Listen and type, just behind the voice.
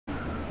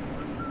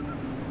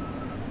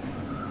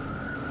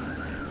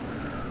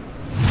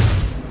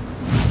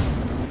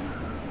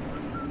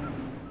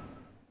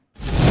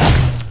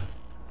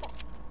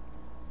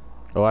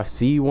Oh, I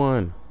see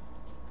one.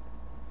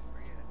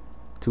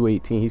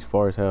 218. He's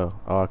far as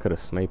hell. Oh, I could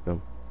have sniped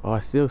him. Oh, I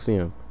still see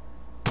him.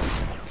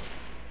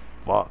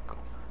 Fuck.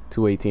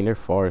 218. They're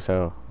far as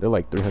hell. They're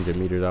like 300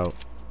 meters out.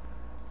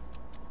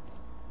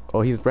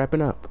 Oh, he's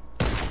wrapping up.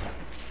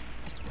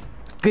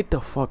 Get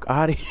the fuck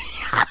out of here.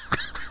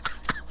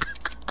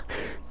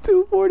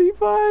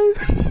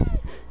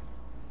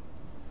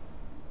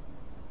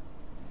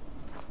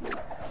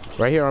 245.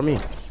 Right here on me.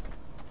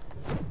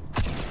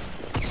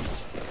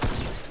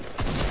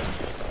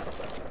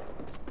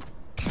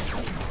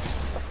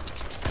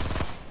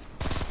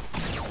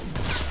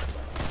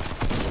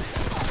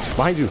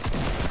 Behind you.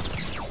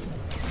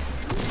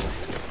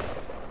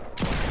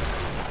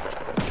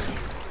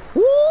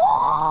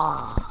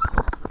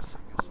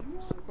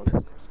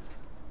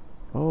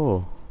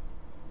 Oh.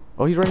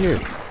 Oh, he's right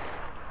here.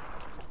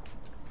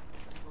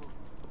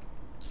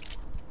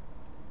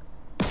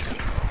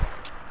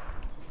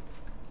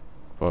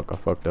 Fuck, I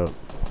fucked up.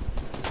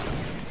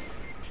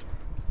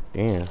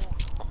 Damn.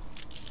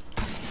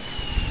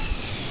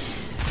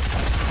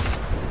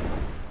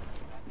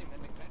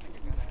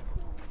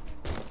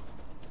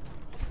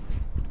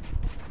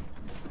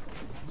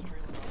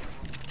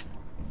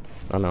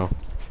 I know.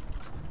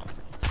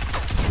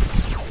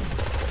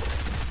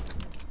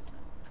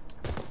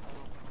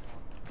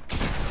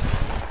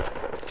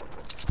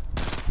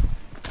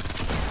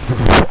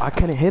 I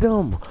couldn't hit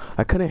him.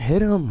 I couldn't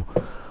hit him.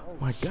 Oh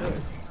my god.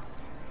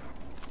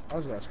 I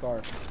was gonna scar.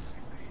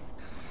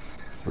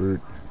 Bird.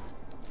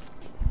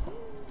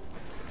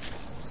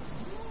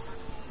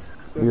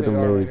 Look at the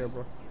maze.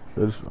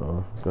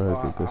 Go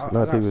ahead, take this.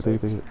 Not take it,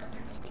 take it.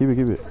 Keep it,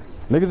 keep it.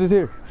 Niggas is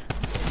here.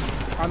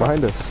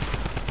 Behind us.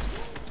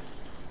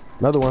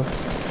 Another one.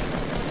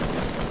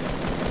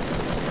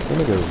 That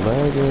nigga's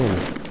lagging.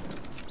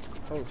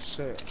 Oh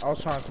shit. I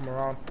was trying to come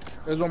around.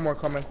 There's one more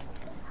coming.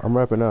 I'm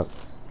wrapping up.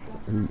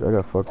 I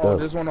got fucked up.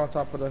 There's one on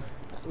top of the.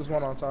 There's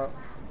one on top.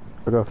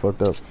 I got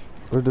fucked up.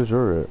 Where's the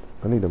juror at?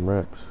 I need them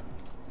wraps.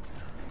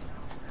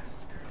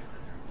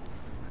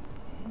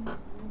 I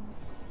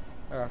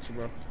got you,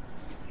 bro.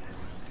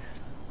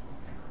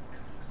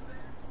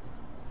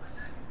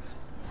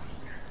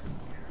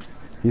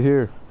 He's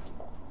here.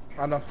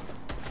 I know.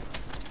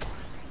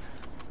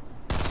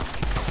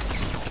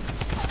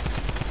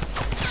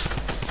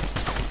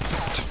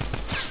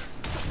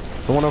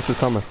 Someone else is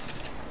coming.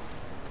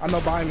 I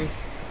know behind me.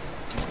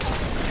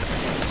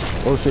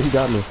 Oh shit, he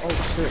got me. Oh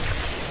shit.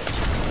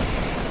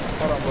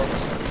 Hold on, bro.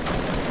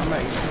 I'm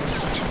at 18.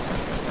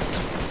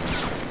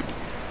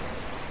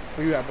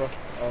 Where you at, bro?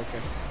 Oh, okay.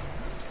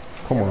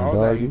 Come on,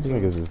 dog. These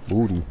niggas is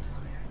booty.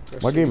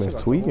 My game is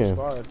tweaking.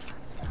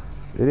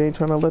 It ain't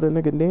trying to let a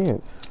nigga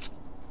dance.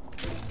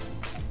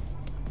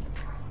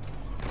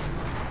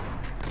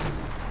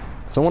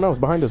 Someone else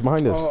behind us,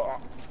 behind us.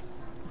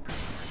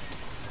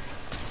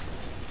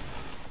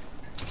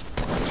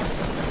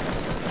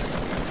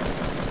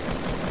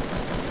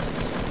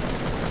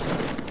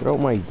 Get out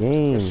my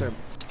game.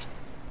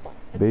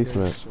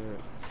 Basement.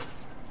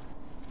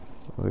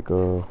 Like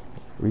a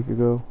week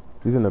ago.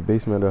 He's in the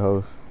basement of the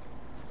house.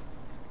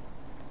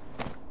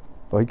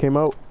 Oh, he came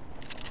out.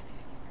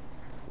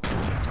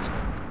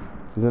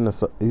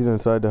 He's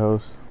inside the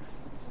house.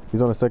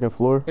 He's on the second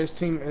floor. His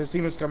team is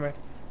coming.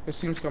 His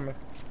team's coming.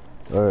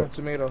 Alright.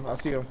 Tomato, I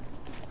see him.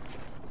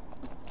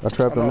 I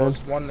trapped him in.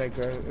 It's one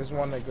nigga. It's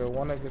one nigga.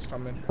 One nigga's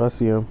coming. I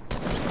see him.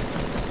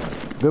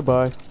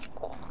 Goodbye.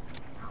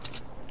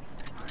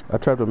 I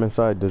trapped him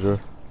inside, Dizra.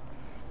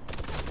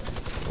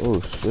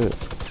 Oh shit.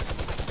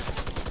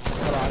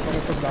 Hold on, I'm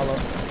coming from Mello.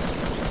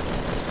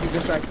 Keep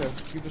distracted.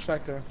 Keep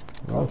distracted.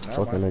 Oh,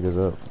 fucking niggas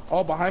up.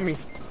 Oh, behind me.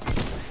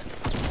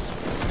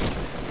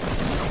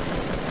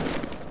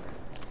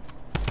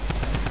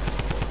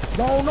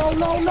 No, no,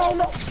 no, no,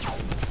 no.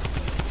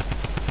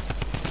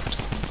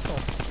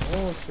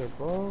 Bullshit,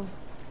 bro.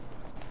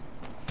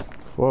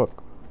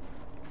 Fuck.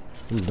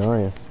 I'm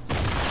dying.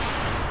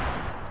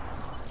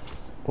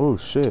 Oh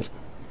shit.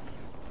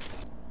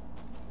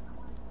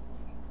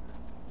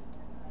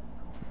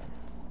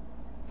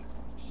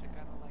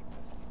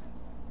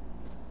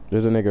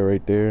 There's a nigga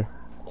right there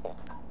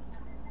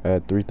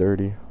at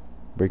 3:30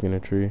 breaking a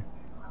tree.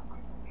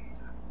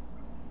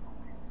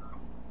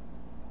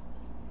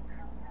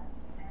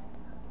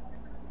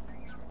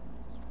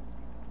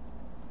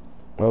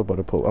 I was about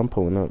to pull. I'm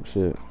pulling up.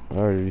 Shit. I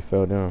already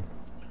fell down.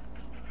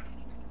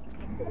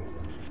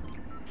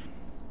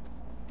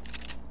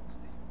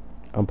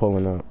 I'm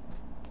pulling up.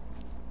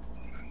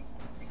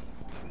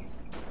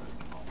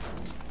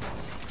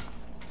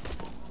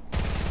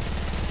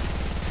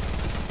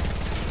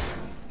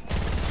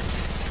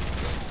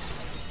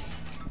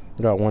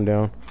 Got one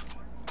down.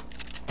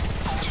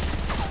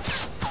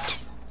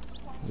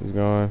 He's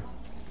gone.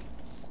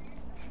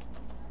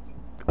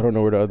 I don't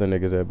know where the other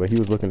nigga's at, but he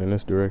was looking in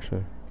this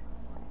direction.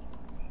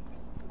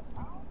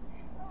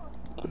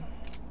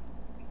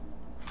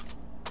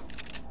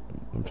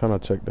 I'm trying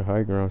to check the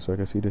high ground so I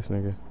can see this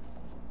nigga.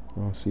 I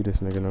don't see this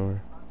nigga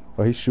nowhere.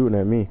 Oh, he's shooting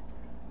at me.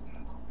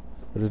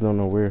 I just don't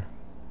know where.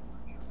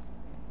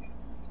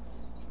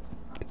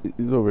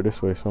 He's over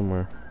this way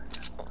somewhere.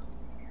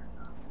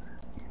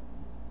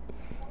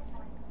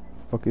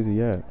 Fuck is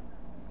he at?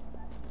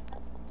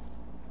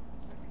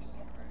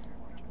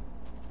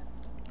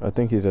 I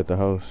think he's at the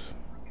house.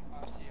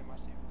 I see him, I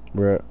see him.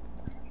 Where at?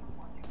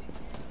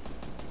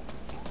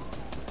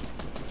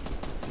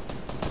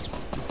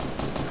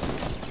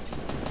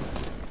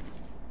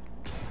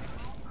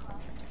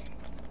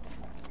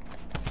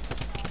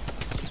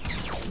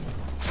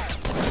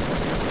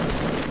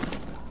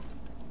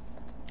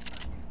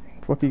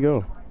 Fuck you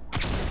go?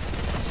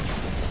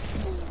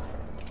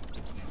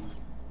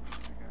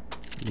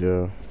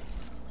 Yeah.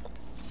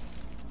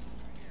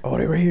 Oh,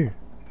 they right here.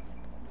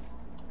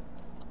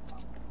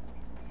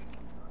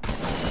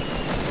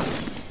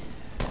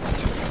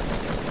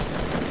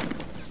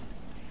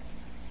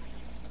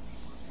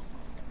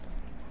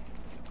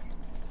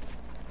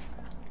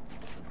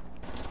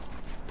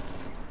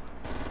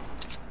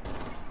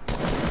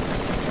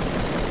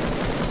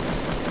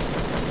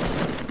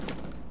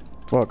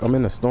 Fuck, I'm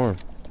in a storm.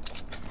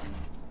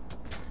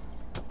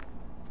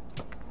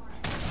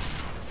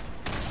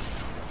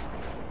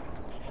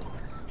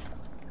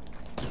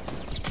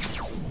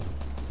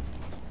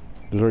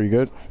 Are you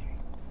good?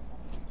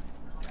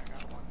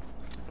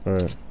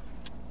 Alright.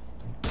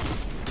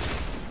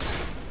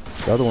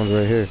 The other one's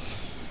right here.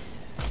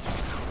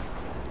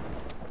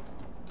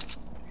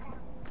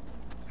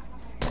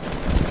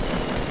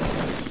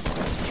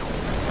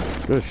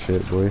 Good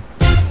shit, boy.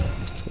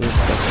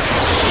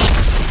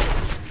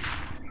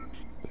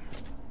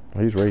 Oh,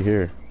 he's right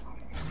here.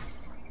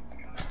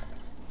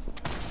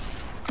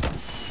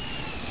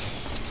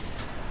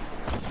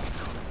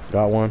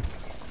 Got one.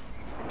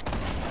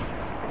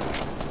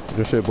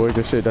 Good shit, boy.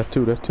 Good shit. That's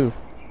two. That's two.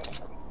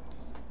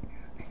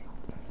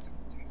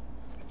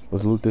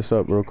 Let's loot this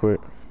up real quick.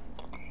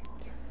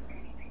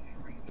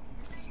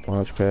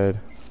 Launch pad.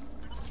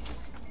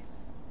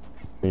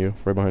 You,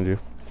 right behind you.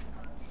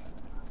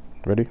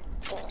 Ready?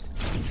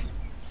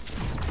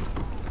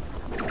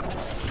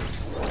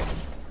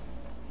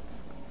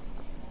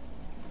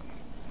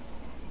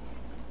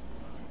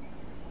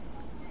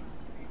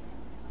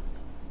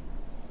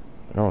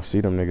 I don't see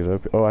them niggas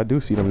up here. Oh, I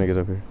do see them niggas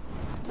up here.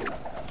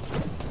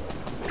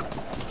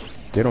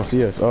 They don't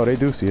see us. Oh, they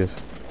do see us.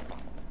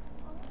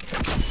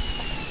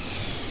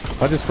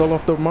 I just fell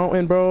off the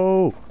mountain,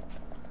 bro.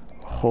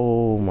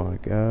 Oh my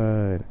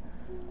god.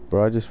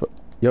 Bro, I just...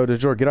 Yo,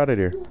 Dejor, get out of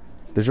there.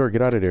 Dejor,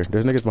 get out of there.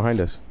 There's niggas behind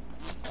us.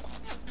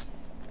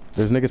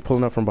 There's niggas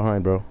pulling up from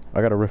behind, bro.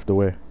 I gotta rift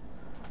away.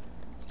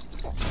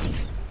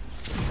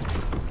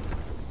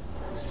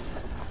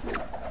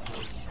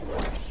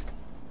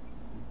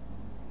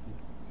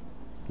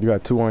 You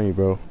got two on you,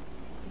 bro.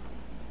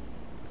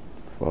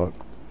 Fuck.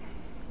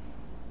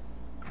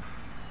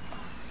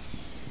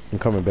 I'm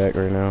coming back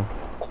right now.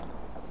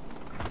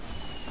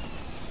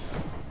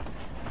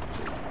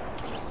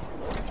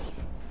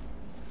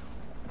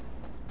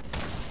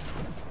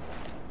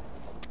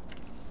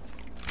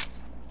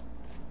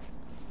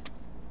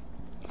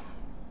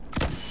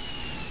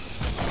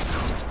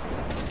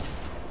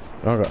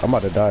 I'm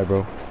about to die,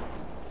 bro.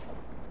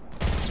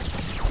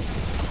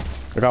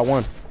 I got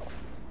one.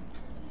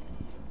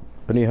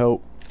 I need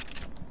help.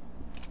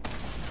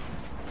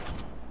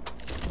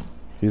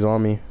 He's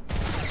on me.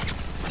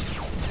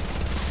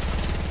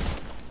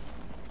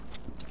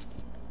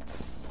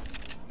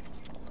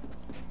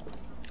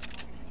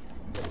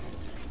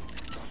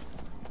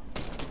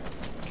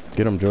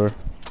 Get him, Jor.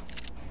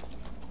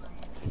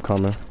 I'm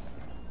coming.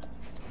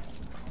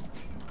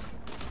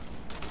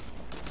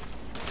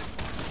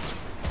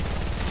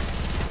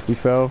 He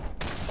fell.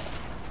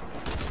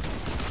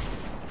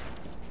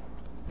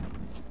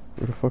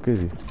 Where the fuck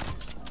is he?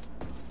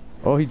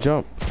 Oh, he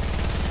jumped.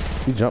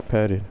 He jump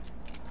padded.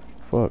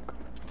 Fuck.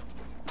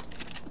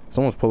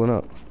 Someone's pulling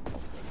up.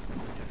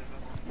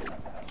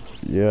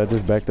 Yeah, I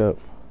just backed up.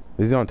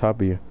 He's on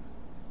top of you.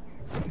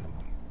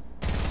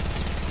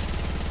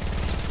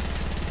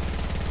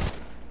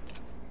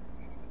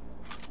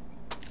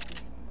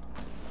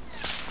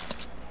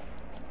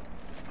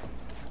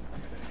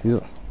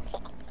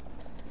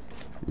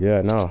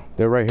 Yeah, no,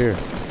 they're right here.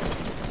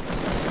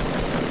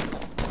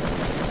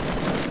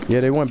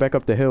 Yeah, they went back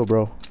up the hill,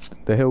 bro.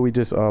 The hill we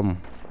just, Nah,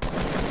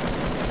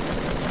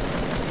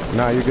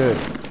 you're good.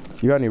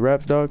 You got any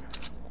wraps, dog?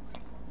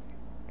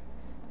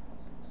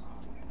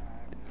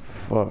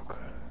 Fuck.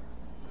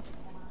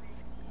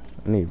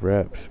 I need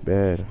wraps,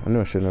 bad. I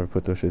knew I should never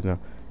put those shits down.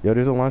 Yo,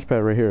 there's a launch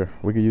pad right here.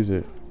 We could use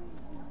it.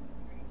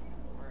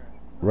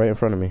 Right in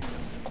front of me.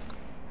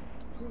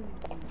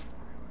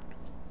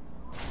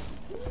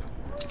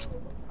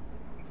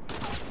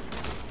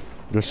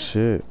 Good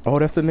shit. Oh,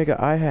 that's the nigga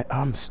I had.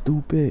 I'm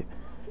stupid.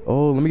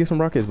 Oh, let me get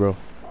some rockets, bro.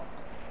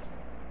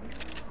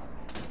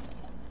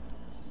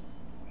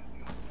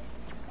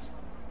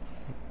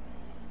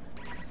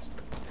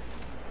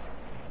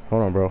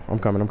 Hold on, bro. I'm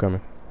coming. I'm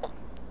coming.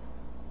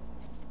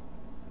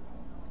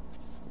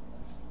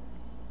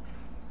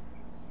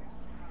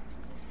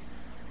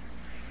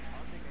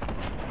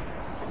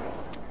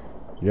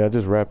 Yeah, I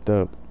just wrapped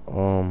up.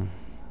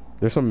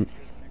 There's some...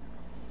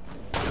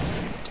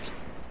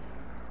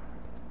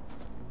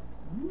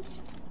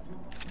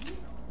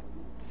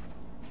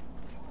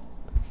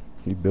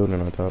 He's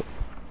building on top.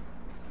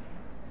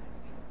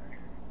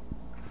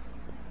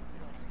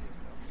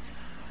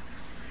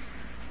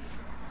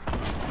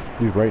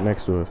 He's right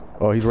next to us.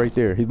 Oh, he's right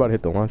there. He's about to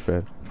hit the launch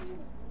pad.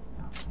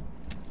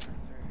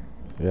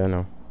 Yeah, I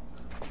know.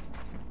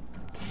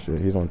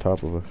 Shit, he's on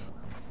top of us.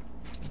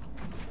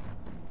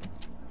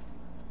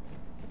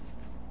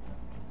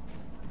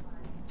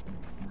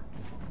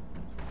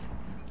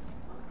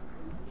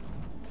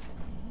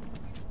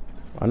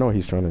 I know what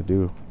he's trying to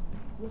do.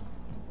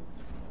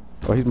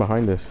 Oh, he's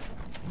behind us.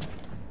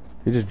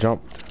 He just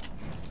jumped.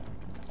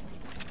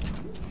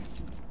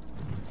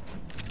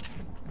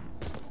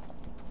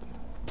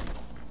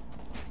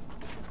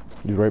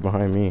 He's right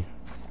behind me.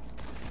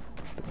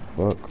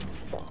 Fuck.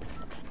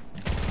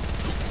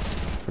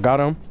 I got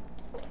him.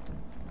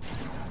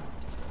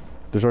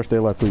 Dejor, stay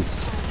alive, please.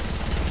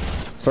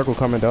 Circle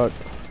coming, dog.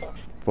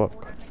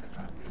 Fuck.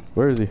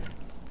 Where is he?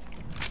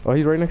 Oh,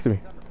 he's right next to me.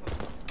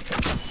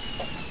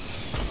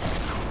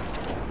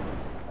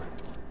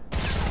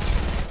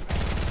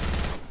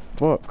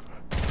 Fuck.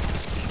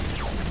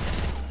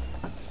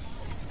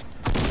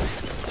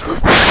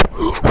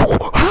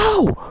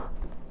 How?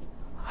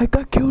 I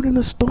got killed in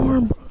a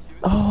storm.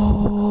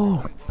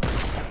 Oh.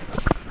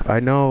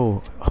 I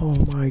know. Oh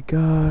my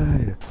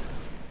god.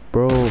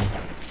 Bro.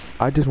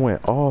 I just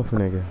went off,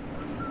 nigga.